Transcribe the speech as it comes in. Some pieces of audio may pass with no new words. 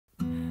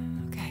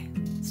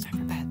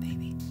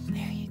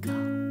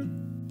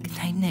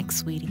Nick,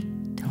 sweetie.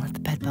 Don't let the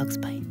bed bugs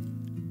bite.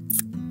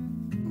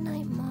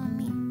 Night,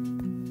 Mommy.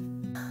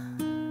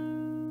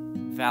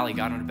 Val, you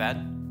got him to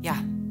bed? Yeah.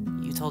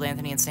 You told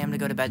Anthony and Sam to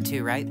go to bed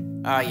too, right?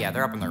 Yeah,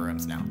 they're up in their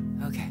rooms now.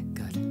 Okay,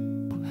 good.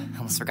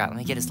 Almost forgot. Let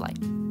me get his light.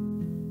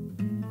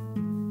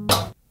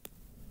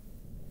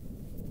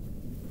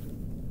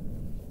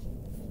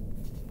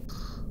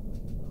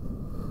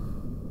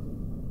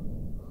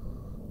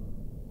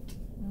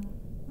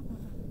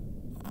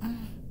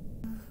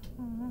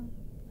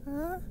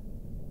 Huh?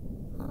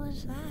 What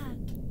was that?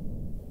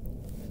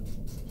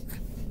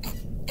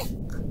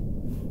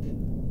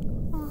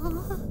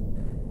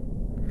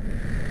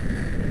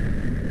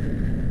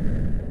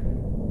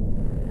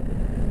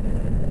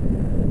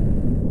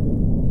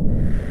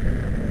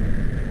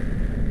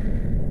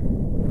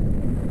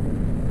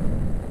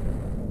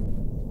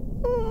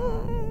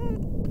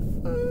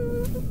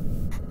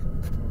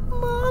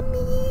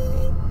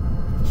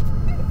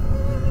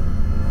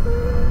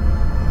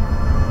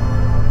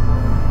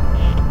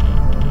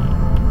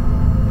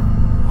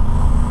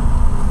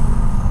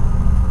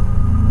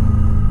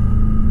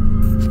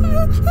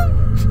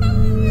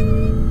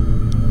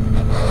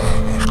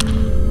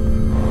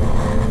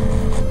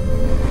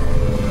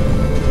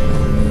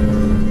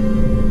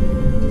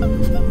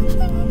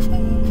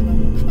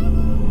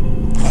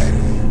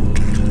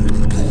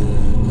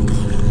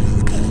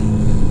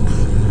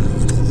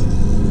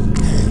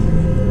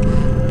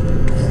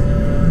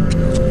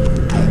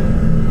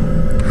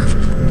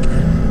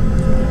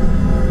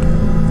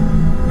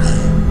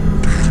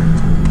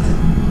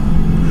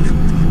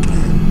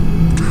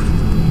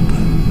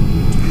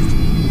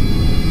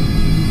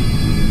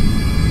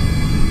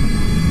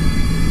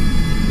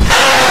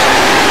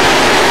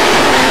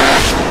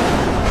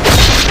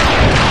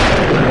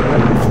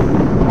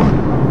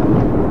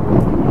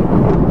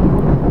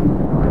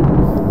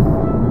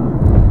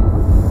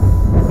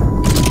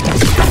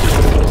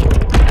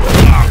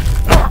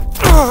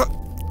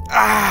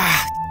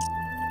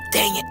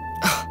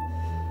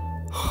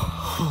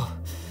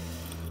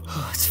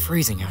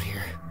 Freezing out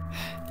here.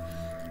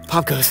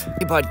 Popgoes.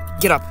 Hey, bud,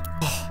 get up.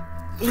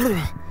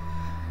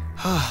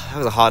 That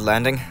was a hard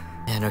landing.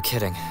 Yeah, no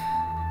kidding.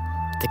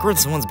 I think we're in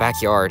someone's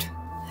backyard.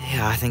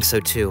 Yeah, I think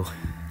so too.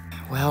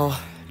 Well,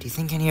 do you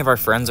think any of our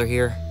friends are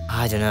here?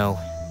 I don't know.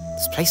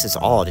 This place is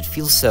odd. It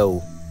feels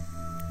so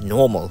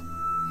normal.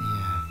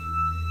 Yeah.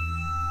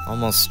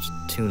 Almost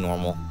too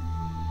normal.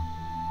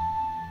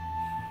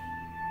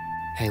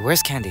 Hey,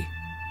 where's Candy?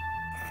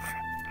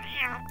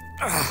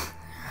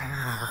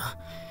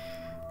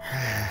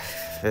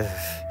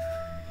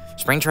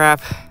 Springtrap,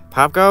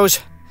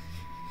 Popgoes.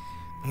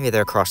 Maybe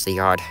they're across the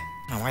yard. I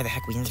don't know why the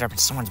heck we ended up in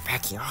someone's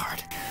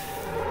backyard.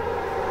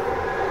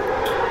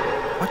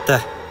 What the?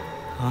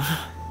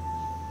 Huh?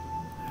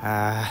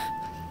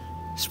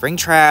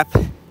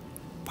 Springtrap,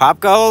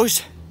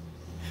 Popgoes.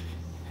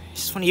 Is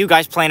this one of you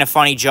guys playing a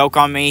funny joke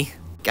on me?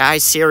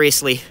 Guys,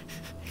 seriously.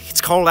 It's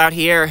cold out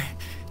here.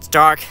 It's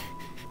dark.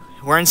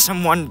 We're in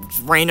someone's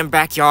random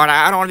backyard.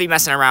 I don't want to be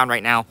messing around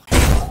right now.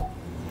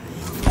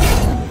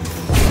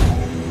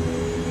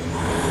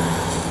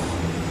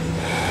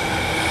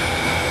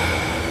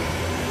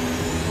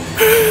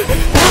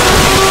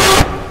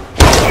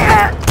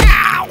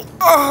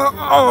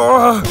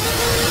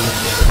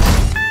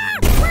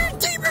 We're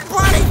demon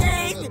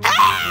plotting!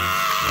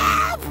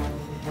 Help!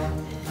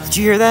 Did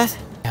you hear that?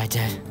 Yeah, I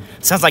did.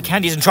 Sounds like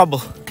Candy's in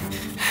trouble.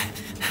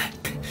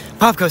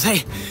 Popgoes,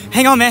 hey,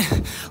 hang on, man.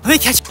 Let me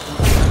catch.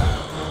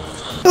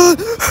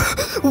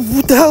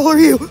 What the hell are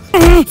you?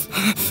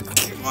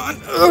 Come on.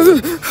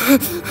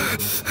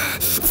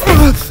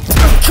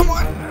 Come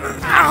on.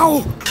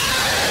 Ow.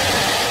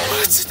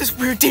 What's this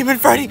weird demon,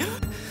 Freddy?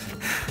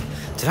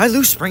 Did I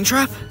lose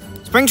Springtrap?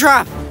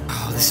 Springtrap!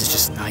 Oh, this is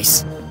just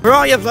nice. Where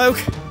are you, bloke?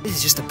 This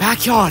is just a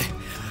backyard.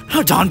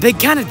 How darn big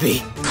can it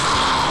be?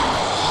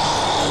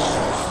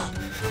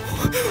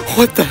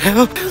 What the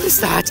hell is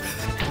that?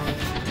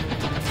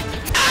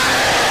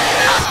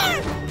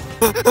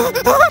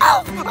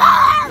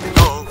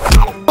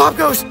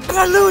 Popgoes, did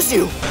I lose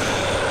you?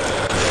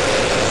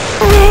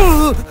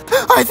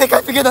 I think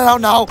I figured that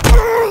out now.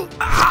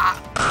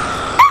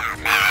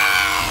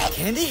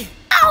 Candy?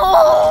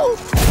 Ow!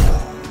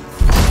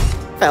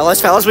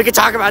 Fellas, we can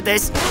talk about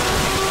this.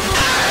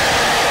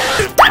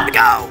 Time to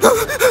go!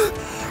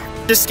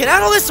 Just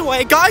skedaddle this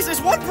way. Guys,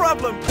 there's one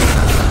problem.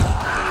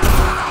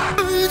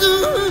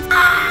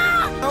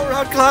 We're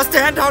outclassed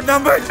and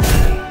outnumbered.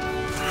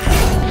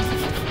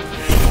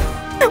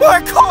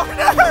 We're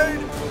cornered!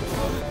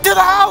 To the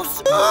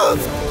house!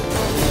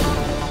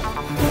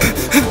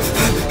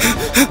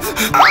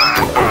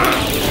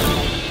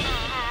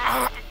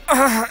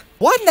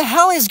 What in the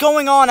hell is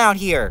going on out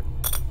here?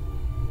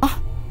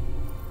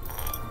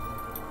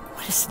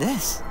 What is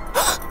this?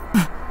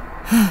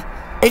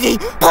 Eddie,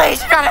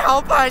 please, you gotta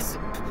help us!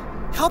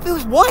 Help you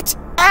with what?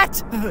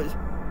 At?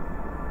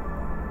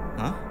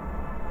 Huh?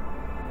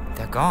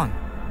 They're gone.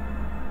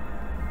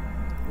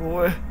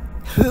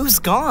 Who's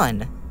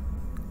gone?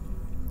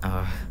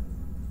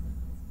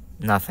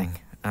 Nothing.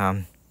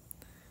 Can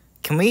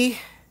we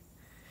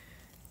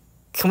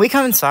Can we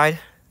come inside?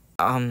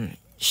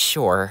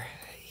 Sure.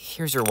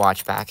 Here's your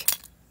watch back.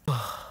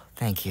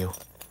 Thank you.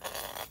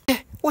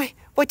 Wait,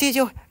 what did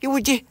you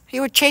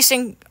were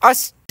chasing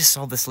us? Just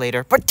solve this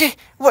later. But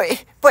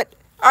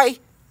I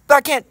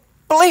can't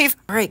believe.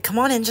 Alright, come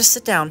on in, just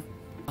sit down.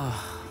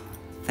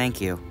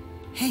 Thank you.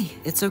 Hey,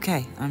 it's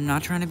okay. I'm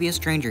not trying to be a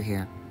stranger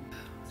here.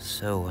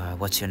 So,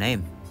 what's your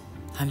name?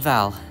 I'm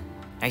Val.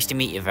 Nice to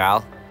meet you,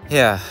 Val.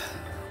 Yeah.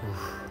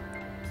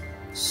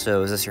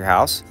 So, is this your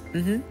house?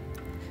 Mm-hmm.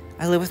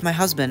 I live with my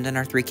husband and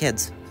our 3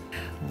 kids.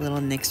 Little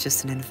Nick's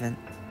just an infant.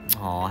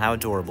 Aw, how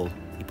adorable.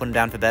 You put him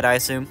down for bed, I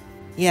assume?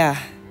 Yeah.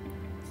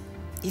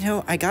 You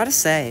know, I gotta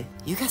say,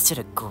 You guys did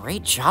a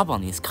great job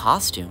on these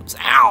costumes.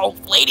 Ow,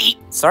 lady!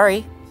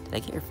 Sorry, did I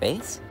get your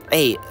face?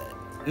 Hey,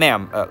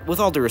 ma'am, with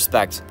all due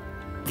respect,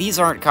 these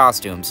aren't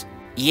costumes.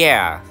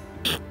 Yeah.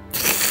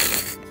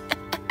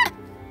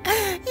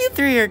 you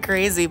 3 are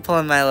crazy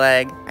pulling my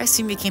leg. I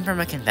assume you came from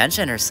a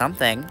convention or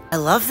something. I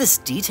love this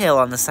detail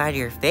on the side of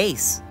your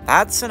face.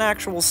 That's an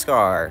actual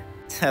scar.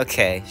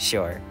 Okay,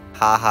 sure.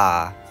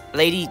 Haha.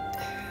 Lady,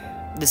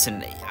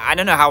 listen, I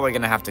don't know how we're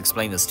gonna have to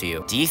explain this to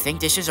you. Do you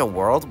think this is a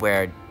world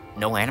where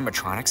no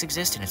animatronics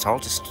exist and it's all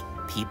just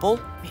people?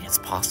 I mean, it's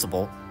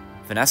possible.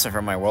 Vanessa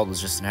from my world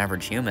was just an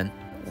average human.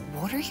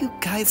 What are you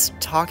guys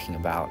talking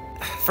about?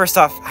 First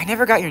off, I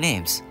never got your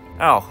names.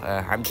 Oh,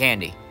 I'm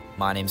Candy.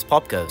 My name's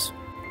Popgoes.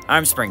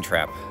 I'm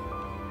Springtrap.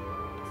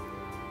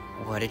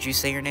 What did you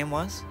say your name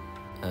was?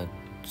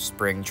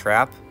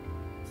 Springtrap?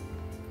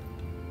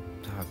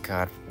 Oh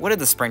god, what did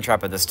the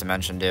Springtrap of this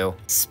dimension do?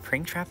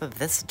 Springtrap of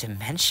this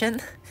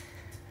dimension?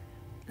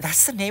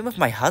 That's the name of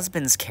my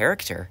husband's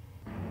character.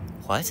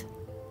 What?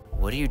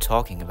 What are you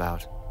talking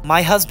about?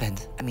 My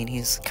husband. I mean,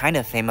 he's kind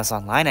of famous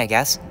online, I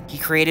guess. He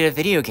created a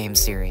video game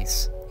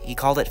series. He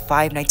called it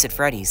Five Nights at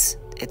Freddy's.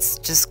 It's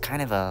just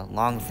kind of a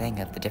long thing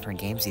of the different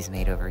games he's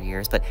made over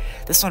years, but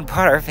this one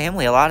brought our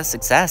family a lot of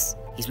success.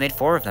 He's made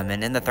 4 of them,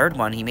 and in the 3rd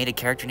one, he made a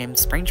character named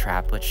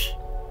Springtrap, which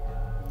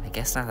I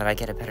guess now that I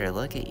get a better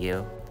look at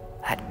you,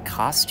 that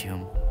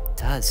costume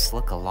does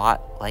look a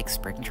lot like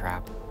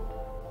Springtrap.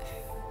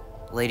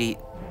 Lady,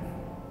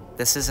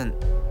 this isn't...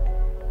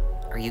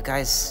 Are you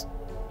guys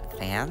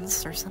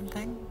fans or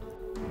something?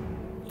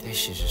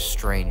 This is a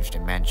strange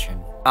dimension.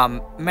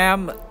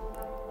 Ma'am,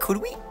 could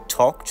we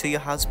talk to your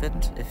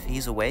husband if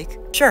he's awake?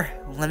 Sure,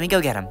 let me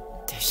go get him.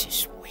 This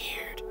is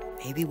weird.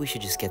 Maybe we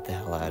should just get the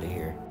hell out of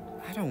here.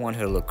 I don't want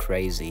her to look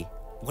crazy.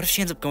 What if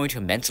she ends up going to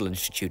a mental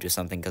institute or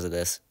something because of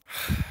this?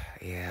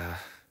 Yeah.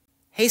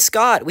 Hey,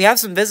 Scott, we have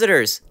some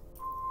visitors.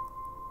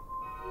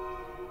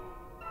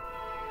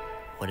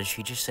 What did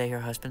she just say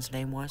her husband's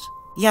name was?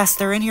 Yes,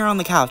 they're in here on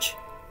the couch.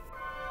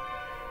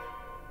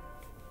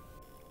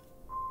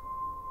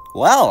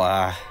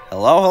 Well,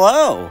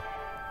 hello.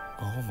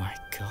 Oh my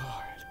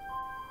god.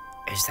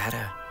 Is that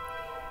a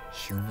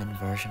human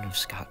version of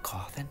Scott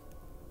Cawthon?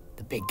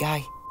 The big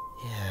guy?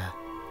 Yeah.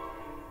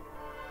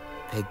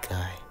 Big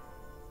guy.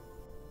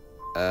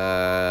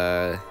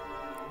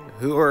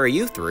 Who are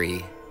you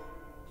 3?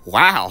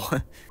 Wow,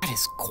 that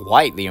is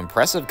quite the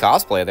impressive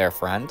cosplay there,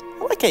 friend.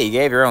 I like how you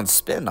gave your own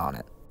spin on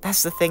it.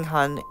 That's the thing,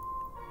 hun.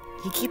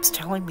 He keeps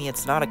telling me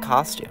it's not a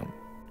costume.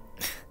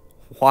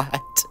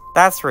 What?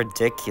 That's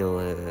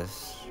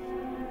ridiculous.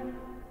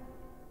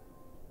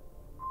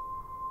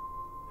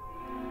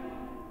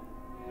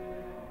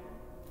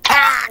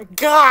 Ah,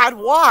 God,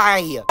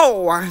 why?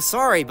 Oh, I'm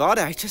sorry, bud.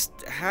 I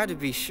just had to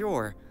be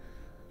sure.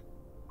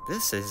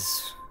 This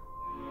is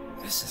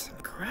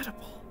incredible.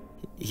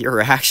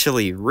 You're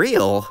actually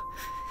real.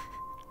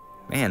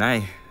 Man,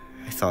 I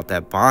thought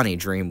that Bonnie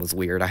dream was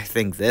weird. I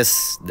think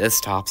this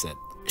tops it.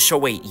 So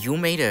wait, you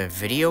made a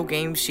video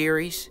game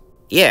series?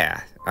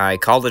 Yeah, I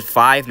called it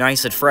Five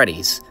Nights at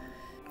Freddy's.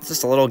 It's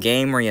just a little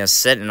game where you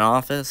sit in an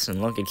office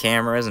and look at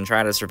cameras and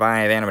try to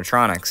survive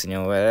animatronics, you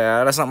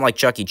know, something like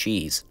Chuck E.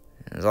 Cheese.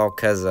 It was all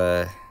because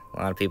a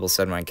lot of people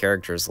said my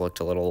characters looked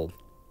a little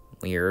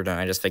weird, and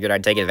I just figured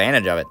I'd take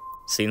advantage of it.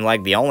 Seemed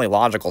like the only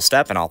logical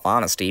step, in all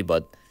honesty,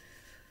 but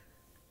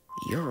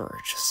you're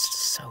just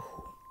so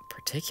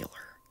particular.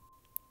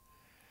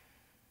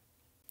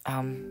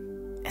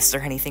 Is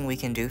there anything we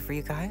can do for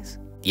you guys?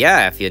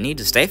 Yeah, if you need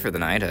to stay for the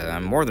night,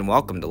 I'm more than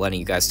welcome to letting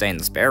you guys stay in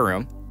the spare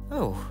room.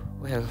 Oh,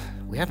 well,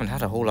 we haven't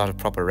had a whole lot of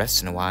proper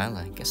rest in a while.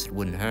 I guess it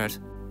wouldn't hurt.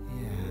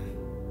 Yeah.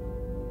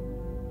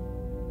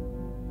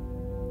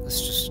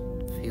 This just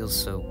feels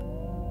so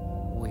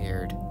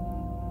weird.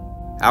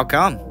 How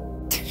come?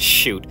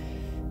 Shoot.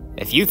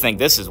 If you think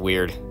this is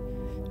weird,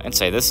 I'd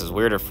say this is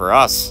weirder for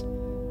us.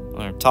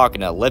 We're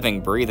talking to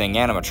living, breathing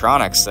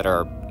animatronics that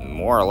are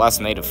more or less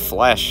made of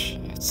flesh.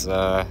 It's,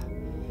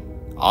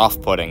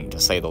 off-putting, to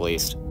say the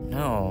least.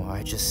 No,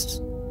 I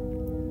just...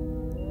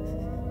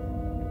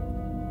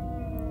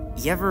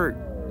 You ever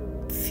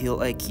feel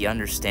like you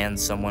understand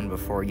someone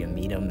before you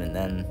meet them, and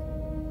then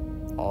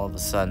all of a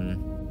sudden...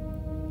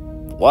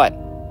 What?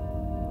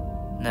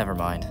 Never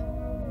mind.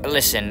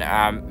 Listen,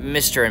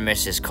 Mr. and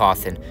Mrs.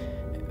 Cawthon,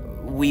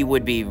 we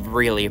would be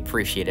really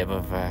appreciative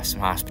of some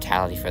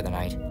hospitality for the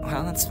night.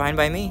 Well, that's fine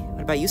by me.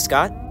 What about you,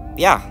 Scott?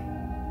 Yeah,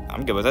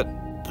 I'm good with it.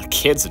 The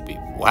kids would be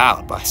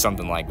wowed by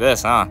something like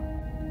this, huh?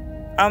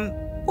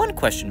 One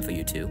question for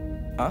you two.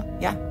 Huh?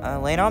 Yeah,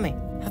 lay it on me.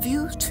 Have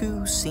you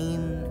two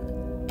seen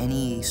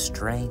any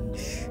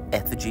strange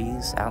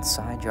effigies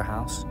outside your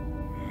house?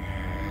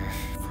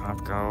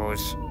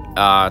 Popgoes.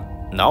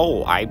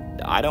 No,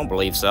 I don't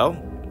believe so.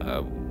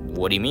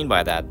 What do you mean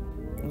by that?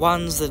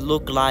 Ones that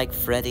look like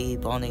Freddy,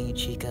 Bonnie,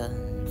 Chica,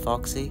 and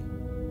Foxy?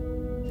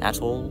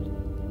 At all?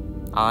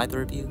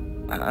 Either of you?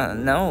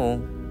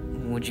 No.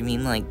 Would you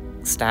mean like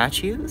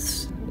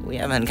statues? We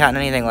haven't gotten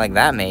anything like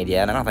that made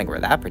yet. I don't think we're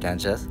that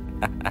pretentious.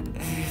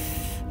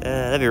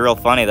 That'd be real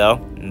funny, though.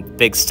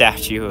 Big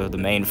statue of the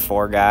main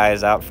four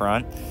guys out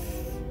front.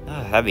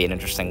 That'd be an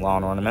interesting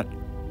lawn ornament.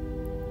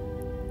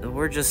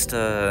 We're just,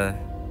 had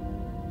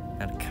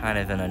kind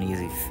of an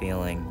uneasy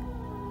feeling.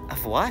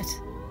 Of what?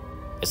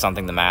 Is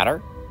something the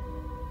matter?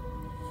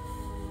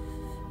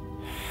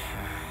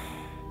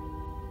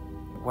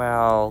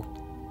 Well,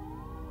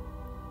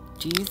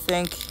 do you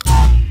think...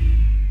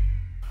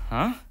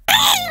 Huh?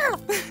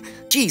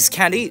 Jeez,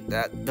 Candy,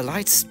 the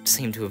lights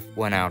seem to have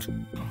went out.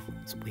 Oh,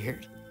 it's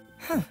weird.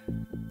 Huh.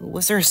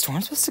 Was there a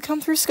storm supposed to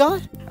come through,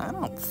 Scott? I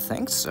don't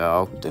think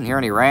so. Didn't hear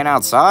any rain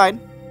outside.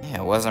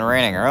 Yeah, it wasn't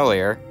raining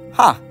earlier.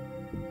 Huh.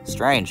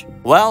 Strange.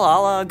 Well,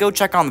 I'll go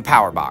check on the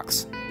power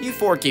box. You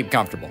four keep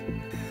comfortable.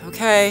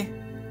 Okay.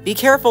 Be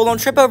careful, don't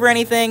trip over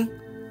anything.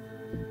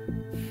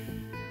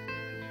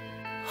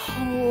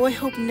 Oh, I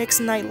hope Nick's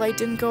nightlight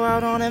didn't go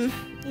out on him.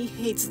 He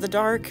hates the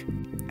dark.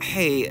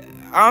 Hey,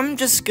 I'm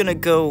just gonna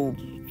go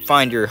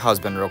find your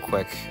husband real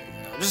quick.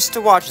 Just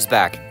to watch his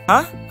back.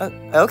 Huh?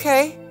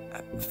 Okay.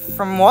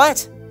 From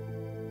what?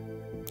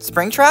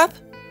 Springtrap?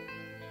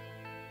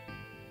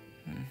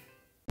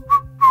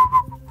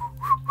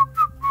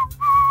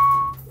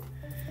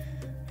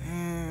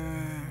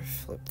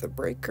 Flip the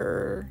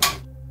breaker.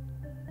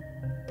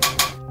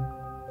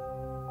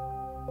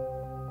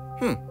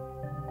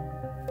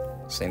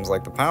 Seems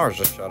like the power's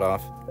just shut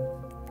off.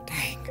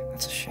 Dang,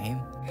 that's a shame.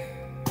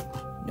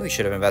 Knew we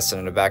should have invested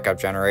in a backup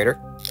generator.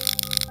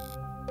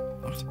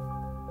 What?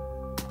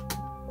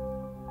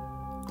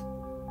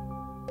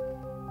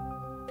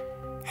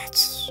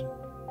 That's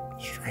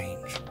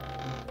strange.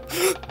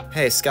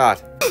 Hey,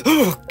 Scott.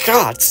 Oh,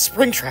 God,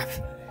 Springtrap.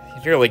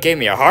 You nearly gave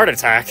me a heart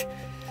attack.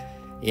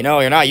 You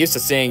know, you're not used to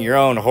seeing your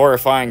own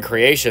horrifying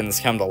creations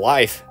come to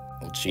life.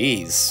 Well,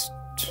 jeez.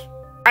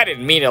 I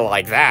didn't mean it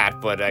like that,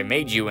 but I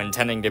made you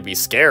intending to be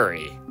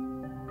scary.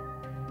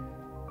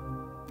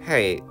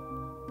 Hey,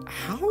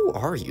 how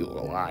are you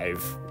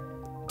alive?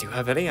 Do you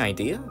have any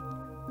idea?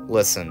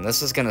 Listen,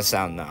 this is gonna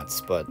sound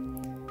nuts, but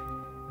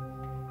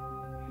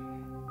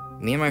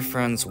me and my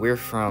friends, we're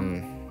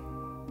from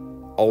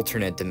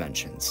alternate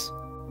dimensions.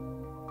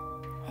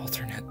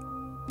 Alternate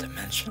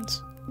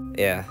dimensions?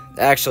 Yeah,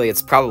 actually,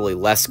 it's probably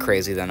less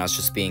crazy than us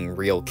just being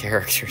real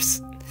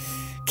characters.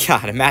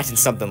 God, imagine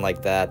something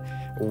like that.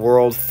 A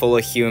world full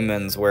of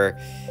humans where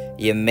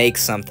you make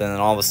something and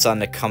all of a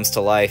sudden it comes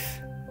to life.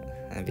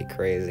 That'd be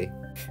crazy.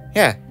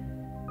 Yeah,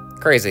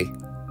 crazy.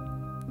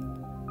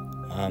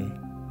 How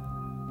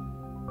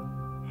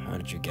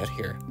did you get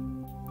here?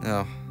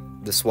 Oh,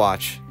 this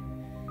watch.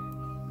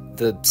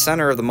 The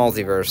center of the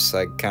multiverse,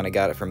 I kind of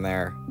got it from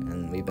there,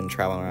 and we've been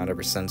traveling around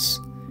ever since.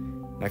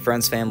 My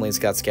friends' families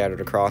got scattered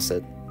across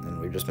it, and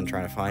we've just been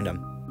trying to find them.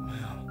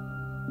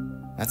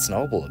 Wow. That's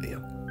noble of you.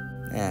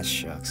 Ah,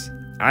 shucks.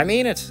 I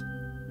mean it.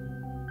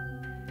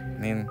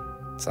 I mean,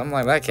 something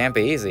like that can't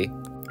be easy.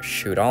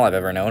 Shoot, all I've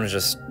ever known is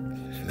just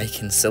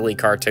making silly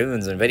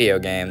cartoons and video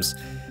games.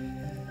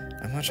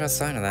 Not much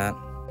outside of that.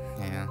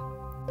 Yeah.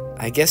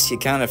 I guess you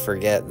kind of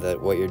forget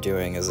that what you're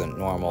doing isn't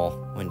normal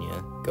when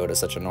you go to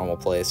such a normal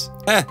place.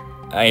 Heh,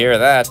 I hear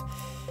that.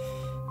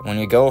 When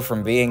you go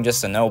from being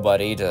just a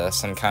nobody to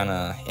some kind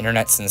of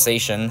internet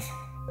sensation,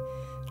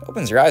 it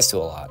opens your eyes to a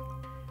lot.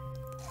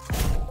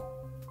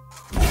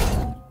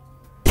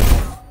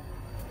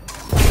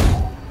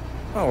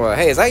 Oh,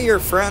 hey, is that your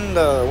friend,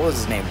 what was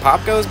his name,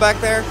 Popgoes back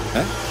there?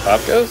 Huh?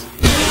 Popgoes?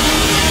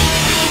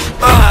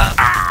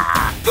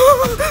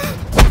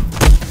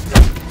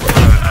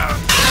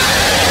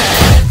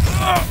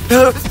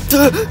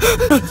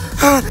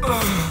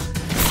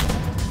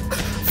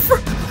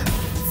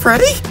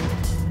 Freddy?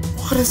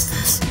 What is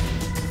this?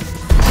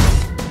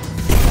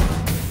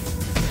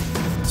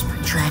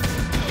 Springtrap.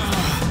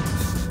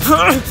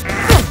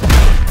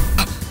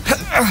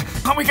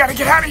 Oh, we gotta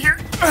get out of here!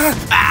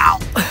 Ow!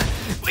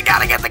 We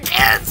gotta get the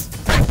kids!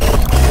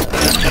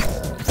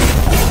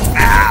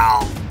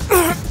 Ow!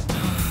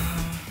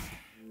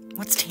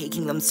 What's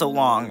taking them so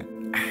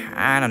long?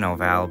 I don't know,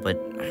 Val, but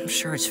I'm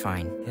sure it's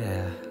fine.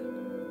 Yeah.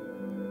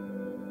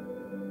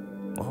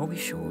 Are we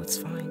sure it's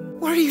fine?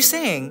 What are you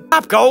saying?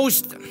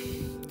 Popgoes!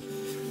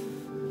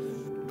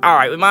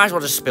 Alright, we might as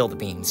well just spill the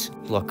beans.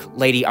 Look,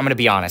 lady, I'm gonna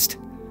be honest.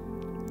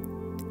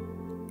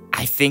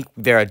 I think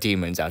there are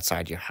demons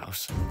outside your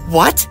house.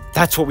 What?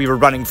 That's what we were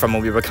running from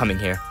when we were coming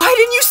here. Why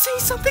didn't you say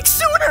something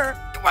sooner?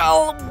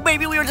 Well,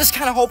 maybe we were just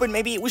kind of hoping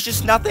maybe it was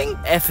just nothing.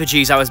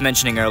 Effigies I was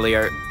mentioning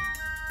earlier,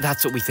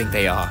 that's what we think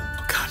they are.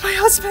 Oh God, my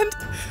husband.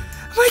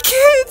 My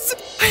kids!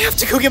 I have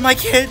to go get my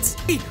kids!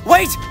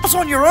 Wait! It's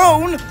on your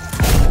own!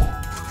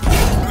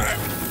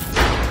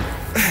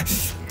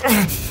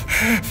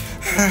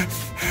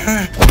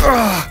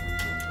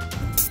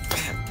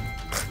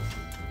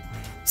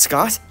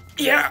 Scott?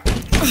 Yeah.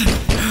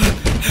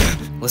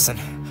 Listen,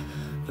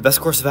 the best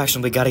course of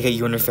action, we gotta get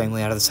you and your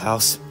family out of this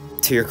house.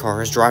 To your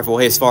cars, drive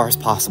away as far as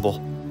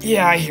possible.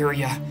 Yeah, I hear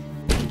ya.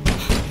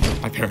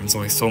 My parents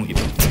always told me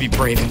to be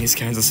brave in these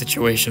kinds of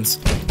situations.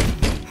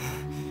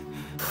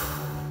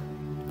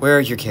 Where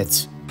are your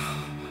kids?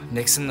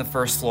 Nick's in the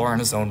first floor in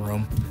his own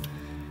room.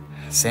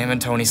 Sam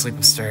and Tony sleep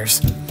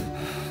upstairs.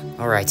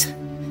 All right.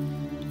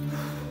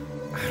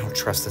 I don't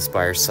trust this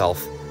by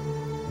yourself.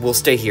 We'll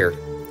stay here.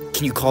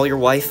 Can you call your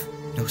wife?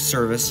 No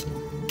service.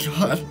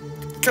 God,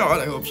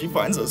 I hope she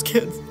finds those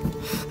kids.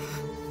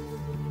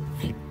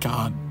 May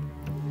God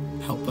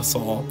help us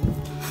all.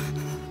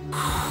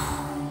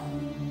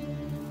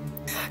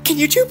 Can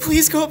you two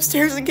please go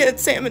upstairs and get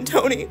Sam and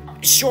Tony?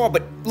 Sure,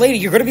 but lady,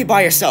 you're gonna be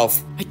by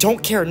yourself. I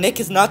don't care, Nick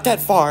is not that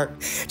far.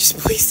 Just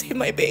please save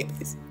my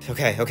babies.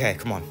 Okay,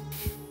 come on.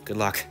 Good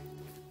luck.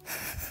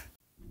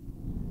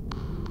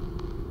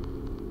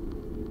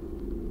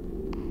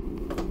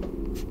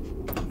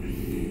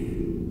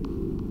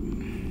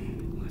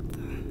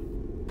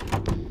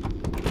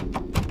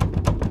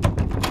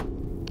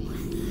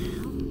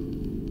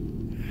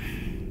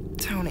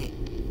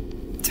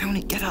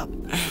 Tony, get up.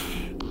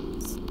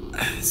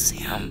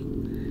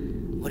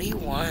 Sam, what do you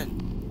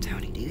want?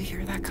 Tony, do you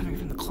hear that coming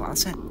from the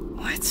closet?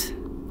 What?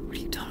 What are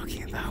you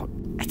talking about?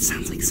 It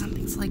sounds like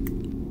something's like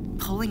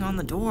pulling on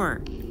the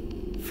door.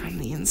 From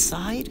the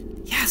inside?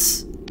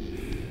 Yes.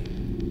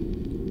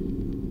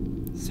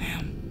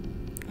 Sam,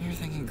 you're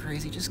thinking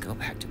crazy. Just go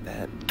back to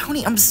bed.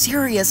 Tony, I'm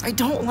serious. I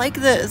don't like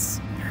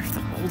this. You're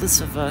the oldest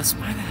of us.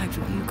 Why the heck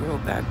don't you grow a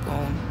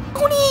backbone?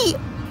 Tony!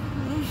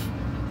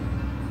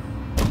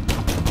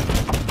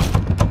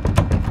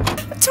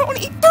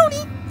 Tony!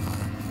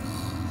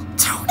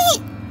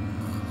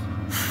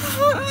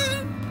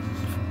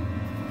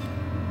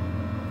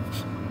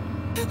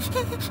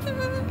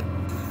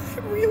 I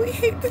really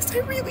hate this.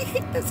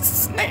 This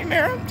is a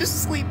nightmare. I'm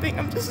just sleeping.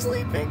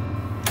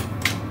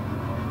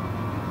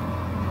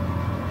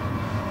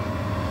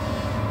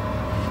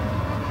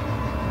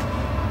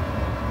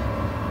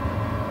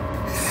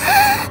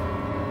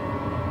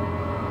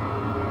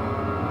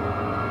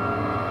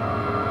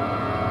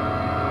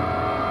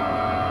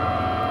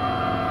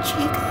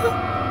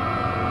 Chica?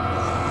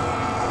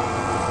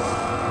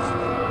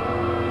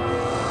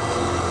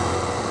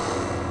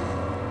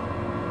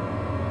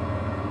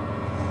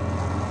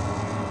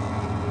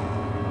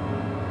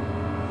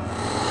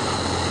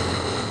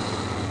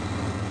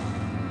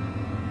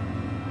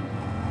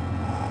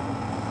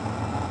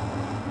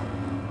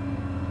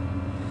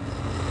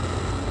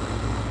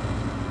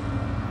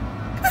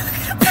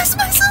 Piss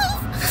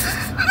myself!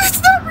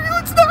 It's not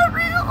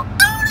real!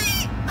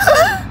 Tony!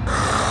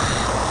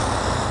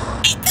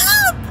 Wake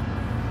up!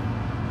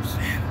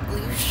 Sam, will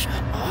you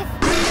shut up?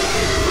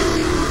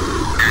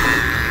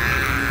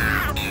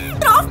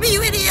 Get off me,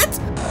 you idiot!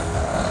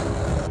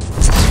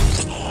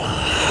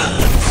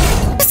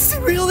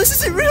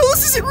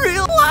 This isn't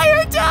real! Why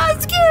are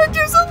Dad's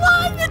characters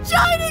alive and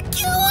trying to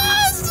kill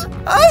us?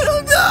 I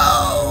don't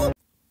know!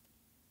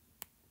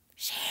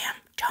 Sam,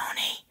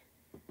 Tony,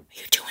 are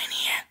you two in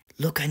here?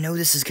 Look, I know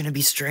this is gonna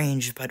be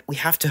strange, but we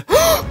have to.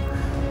 Oh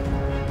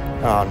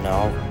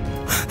no.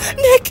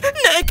 Nick!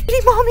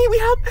 Hey, Mommy,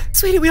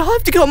 Sweetie, we all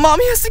have to go.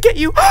 Mommy has to get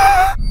you.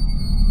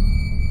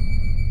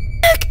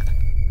 Nick!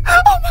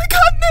 Oh my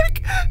God,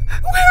 Nick!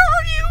 Where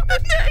are you?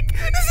 Nick!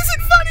 This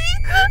isn't funny!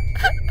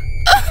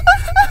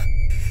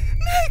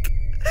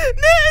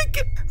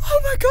 Nick! Oh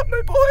my God,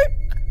 my boy!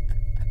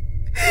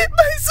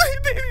 My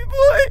sweet baby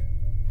boy!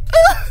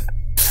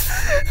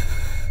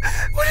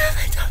 What have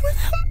they done with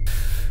him?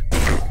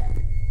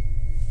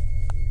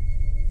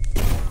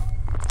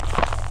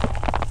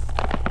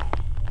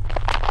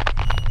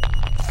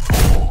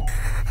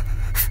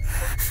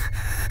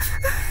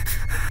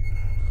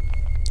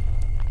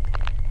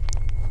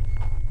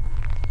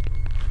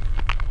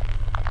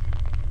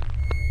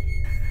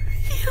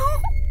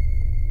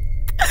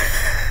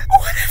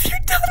 What have you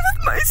done with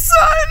my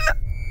son?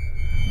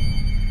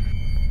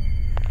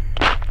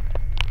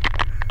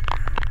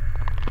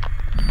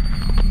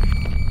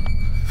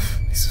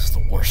 This is the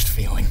worst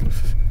feeling.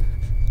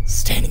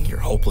 Standing here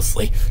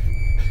hopelessly.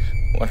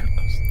 What are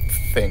those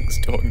things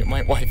doing to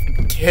my wife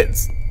and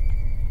kids?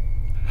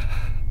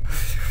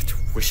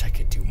 I wish I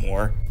could do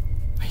more.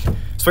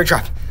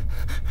 Springtrap!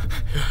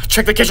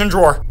 Check the kitchen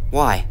drawer!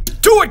 Why?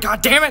 Do it,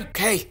 goddammit!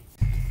 Okay.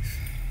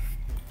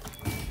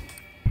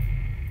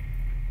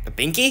 The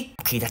binky?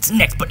 Okay, that's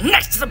next, but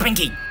next to the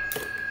pinky!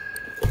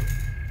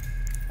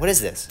 What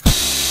is this?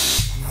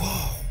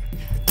 Whoa!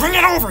 Bring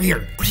it over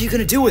here! What are you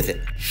gonna do with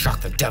it?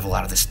 Shock the devil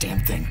out of this damn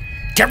thing.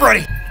 Get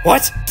ready!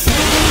 What?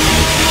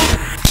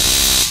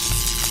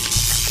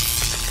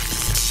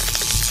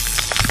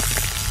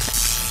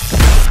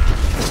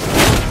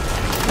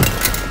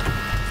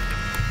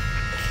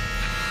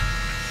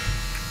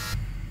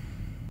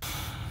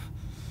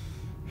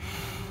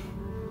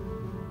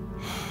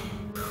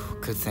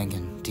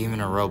 thinking,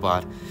 demon or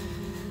robot,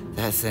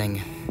 that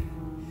thing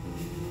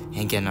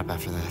ain't getting up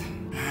after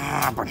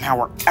that. But now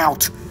we're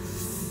out.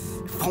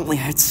 If only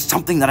I had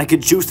something that I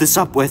could juice this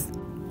up with.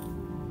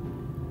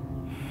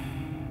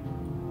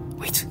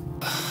 Wait,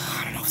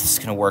 I don't know if this is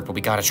gonna work, but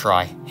we gotta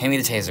try. Hand me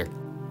the taser.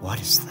 What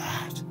is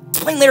that?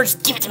 Explain later,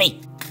 just give it to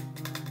me.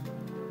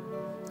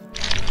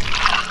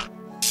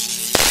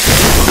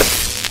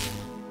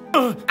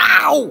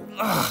 Ow!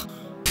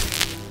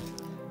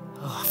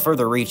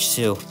 Further reach,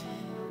 too.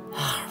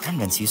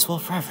 Remnant's useful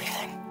for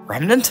everything.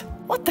 Remnant?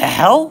 What the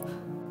hell?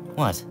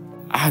 What?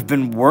 I've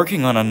been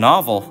working on a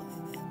novel.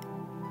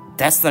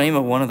 That's the name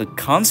of one of the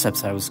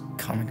concepts I was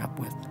coming up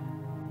with.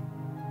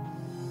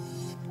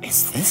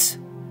 Is this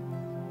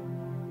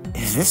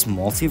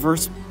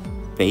multiverse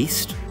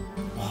based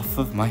off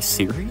of my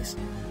series?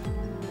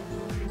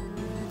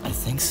 I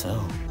think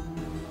so.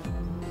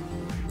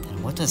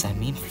 Then what does that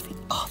mean for the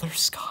other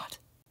Scott?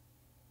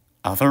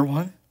 Other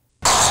one?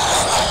 Who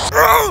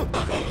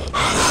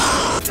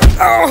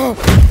are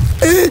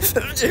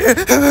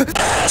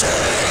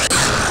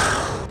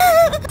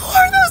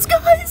those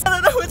guys? I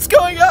don't know what's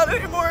going on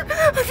anymore.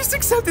 I just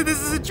accepted this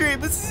is a dream.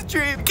 This is a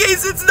dream. In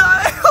case it's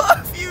not, I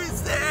love you,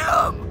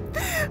 Sam.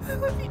 I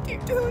love you too,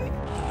 Tony.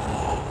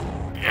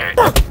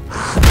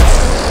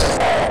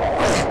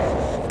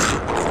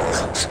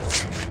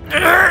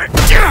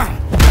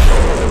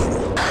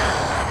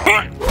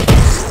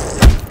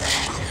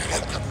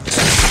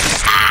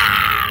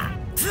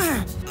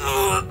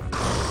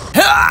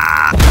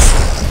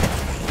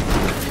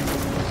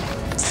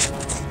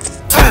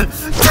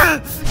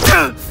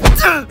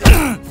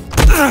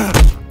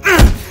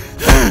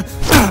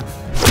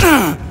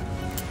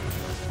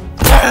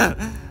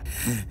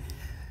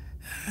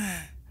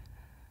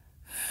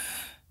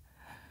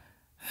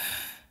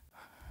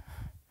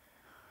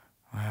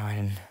 Wow, I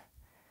didn't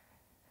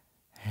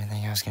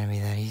think it was gonna be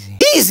that easy.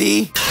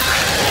 Easy?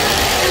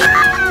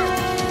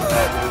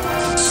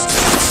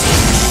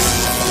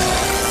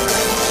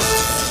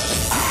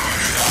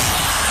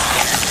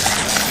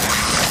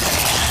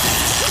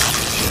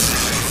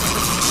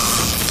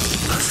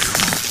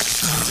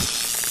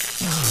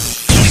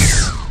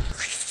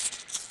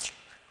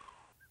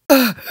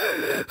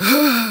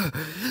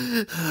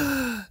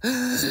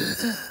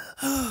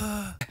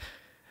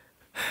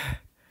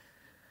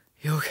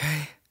 You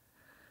okay?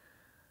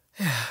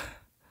 Yeah.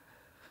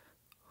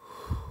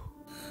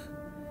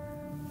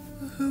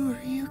 Who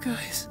are you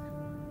guys?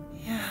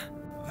 Yeah.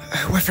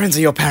 We're friends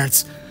of your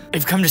parents.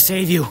 We've come to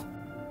save you.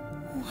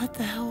 What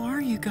the hell are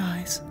you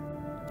guys?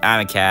 I'm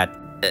a cat,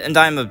 and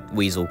I'm a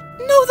weasel.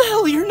 No, the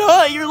hell you're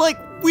not. You're like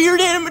weird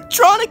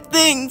animatronic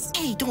things.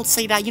 Hey, don't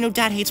say that. You know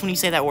Dad hates when you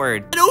say that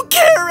word. I don't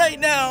care right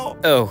now.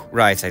 Oh,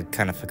 right, I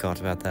kind of forgot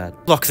about that.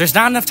 Look, there's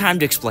not enough time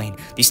to explain.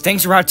 These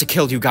things are out to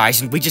kill you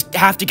guys, and we just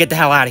have to get the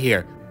hell out of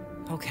here.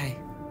 Okay.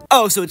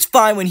 Oh, so it's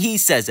fine when he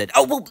says it.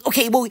 Oh, well,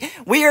 okay, well,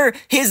 we're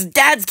his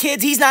dad's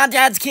kids. He's not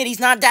Dad's kid.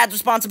 He's not Dad's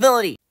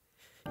responsibility.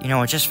 You know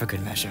what, just for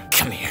good measure,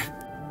 come here.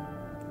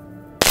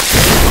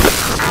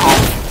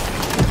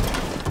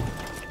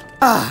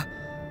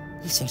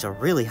 These things are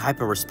really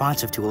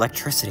hyper-responsive to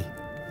electricity.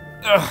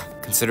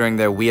 Considering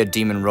they're weird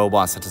demon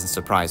robots, that doesn't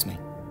surprise me.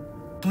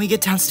 Can we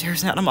get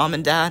downstairs now to Mom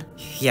and Dad?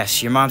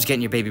 Yes, your mom's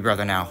getting your baby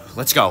brother now.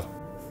 Let's go.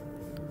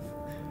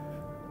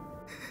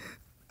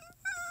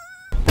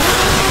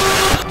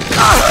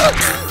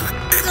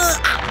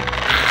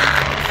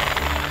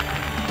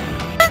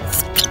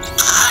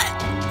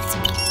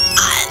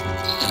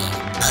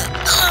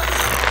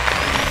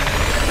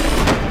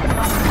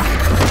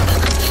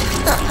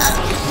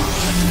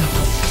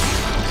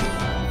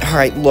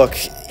 Alright, look,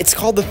 it's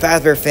called the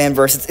Fazbear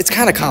Fanverse. It's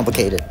kind of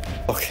complicated.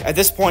 Look, at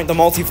this point, the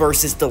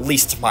multiverse is the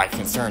least of my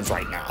concerns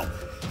right now.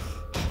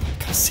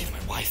 Gotta save my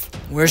wife.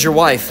 Where's your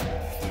wife?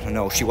 I don't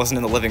know, she wasn't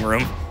in the living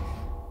room.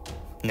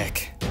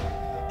 Nick.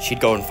 She'd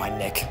go and find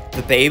Nick.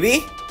 The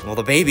baby? Well,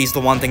 the baby's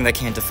the one thing that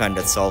can't defend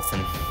itself,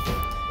 and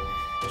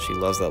she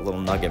loves that little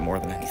nugget more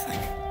than anything.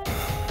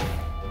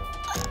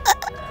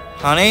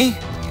 Honey?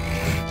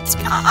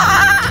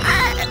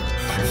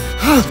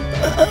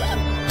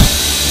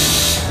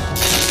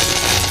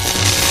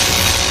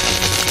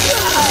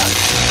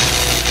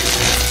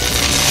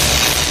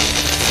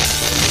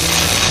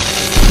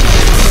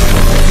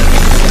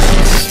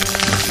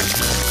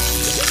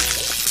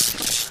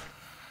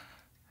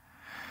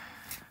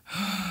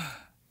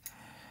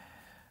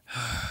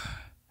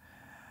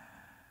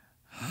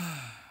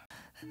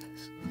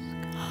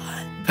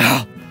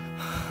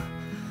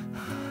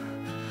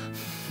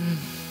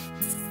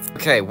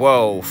 Okay,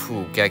 whoa,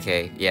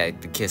 okay, yeah,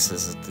 the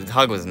kisses, the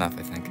hug was enough,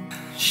 I think.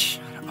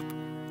 Shut up.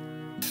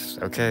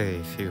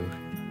 Okay, phew.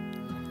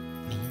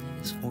 Me in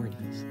his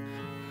 40s.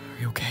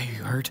 Are you okay? Are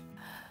you hurt?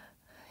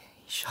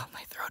 He shot my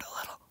throat a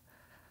little.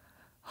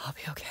 I'll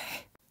be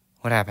okay.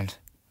 What happened?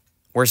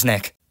 Where's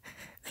Nick?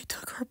 They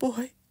took our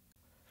boy.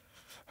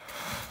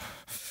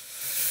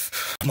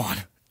 Come on.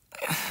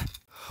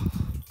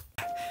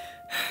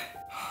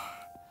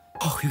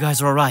 Oh, you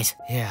guys are alright?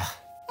 Yeah.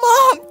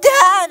 Mom!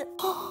 Dad!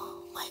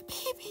 Oh, my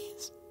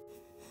babies.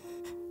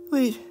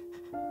 Wait,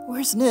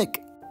 where's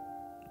Nick?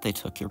 They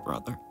took your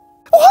brother.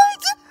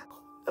 What?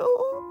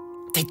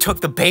 Oh. They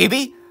took the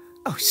baby?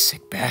 Oh,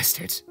 sick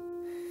bastards.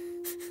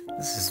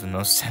 This is the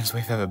most tense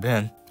we've ever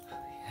been.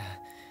 Yeah,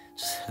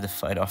 just had to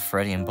fight off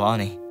Freddy and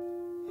Bonnie.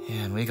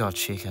 Yeah, and we got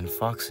Chica and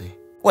Foxy.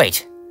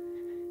 Wait,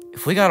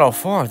 if we got all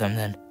 4 of them,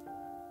 then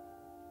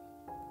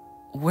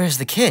where's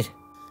the kid?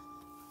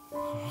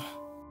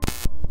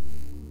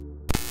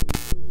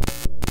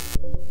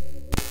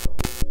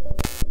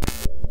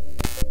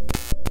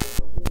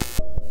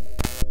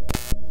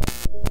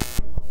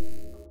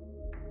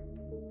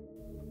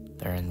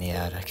 They're in the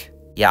attic.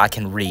 Yeah, I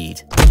can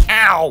read.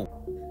 Ow!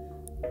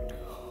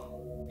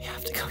 We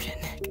have to go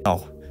get Nick.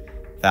 Oh,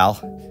 Val,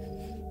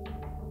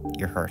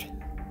 you're hurt.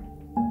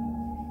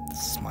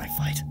 This is my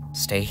fight.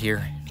 Stay here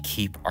and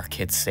keep our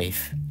kids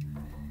safe.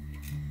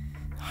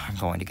 I'm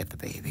going to get the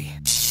baby.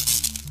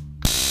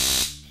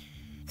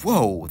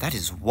 Whoa, that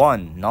is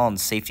one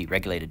non-safety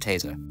regulated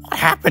taser. What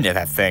happened to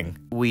that thing?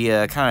 We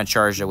kind of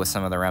charged it with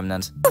some of the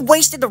remnants. You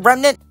wasted the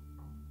remnant?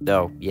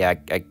 Oh, yeah,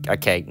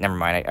 okay, never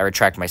mind. I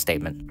retract my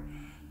statement.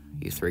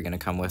 You 3 gonna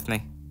come with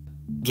me?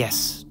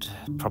 Yes,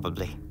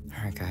 probably.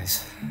 Alright,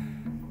 guys.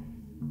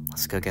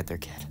 Let's go get their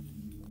kid.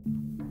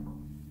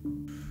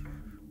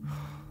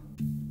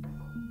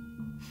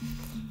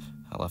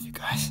 I love you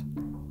guys.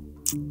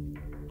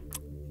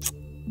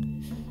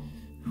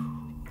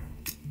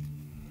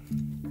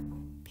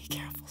 Be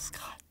careful,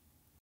 Scott.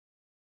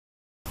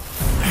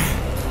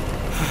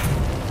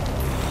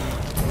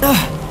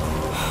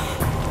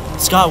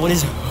 Scott, what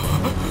is it?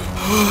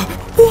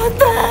 What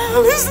the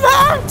hell is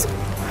that?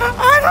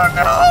 I don't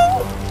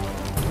know.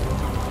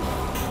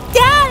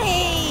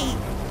 Daddy!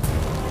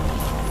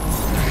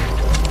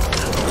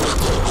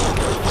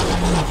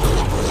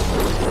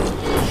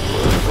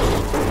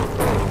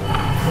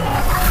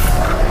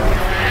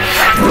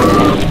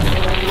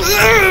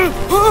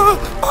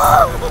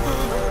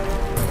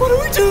 What do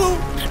we do?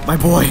 My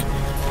boy. I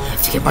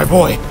have to get my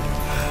boy.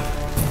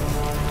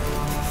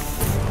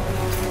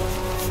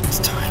 It's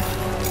time.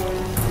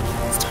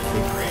 It's time to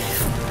be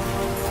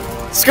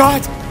brave.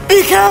 Scott,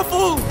 be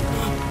careful!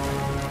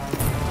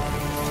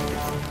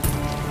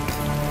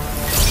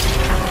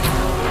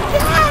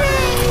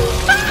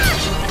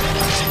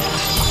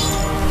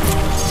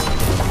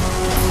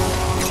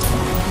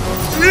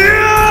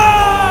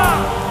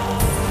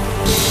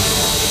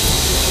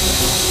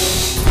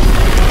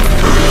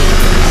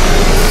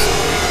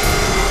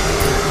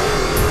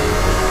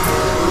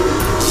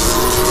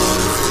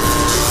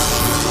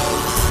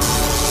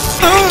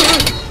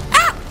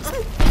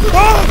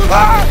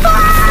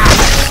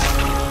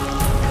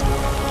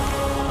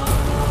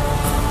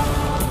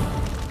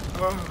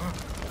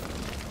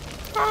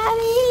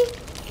 Daddy?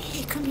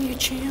 Hey, come here,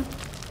 champ.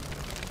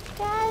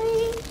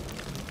 Daddy?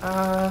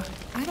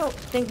 I don't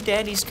think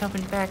Daddy's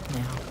coming back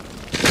now.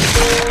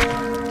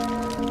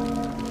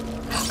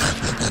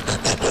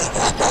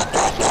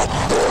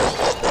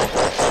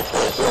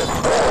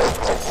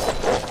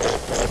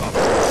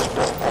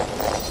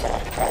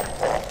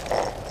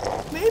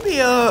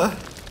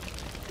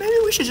 Maybe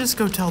we should just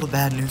go tell the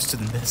bad news to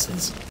the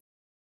missus.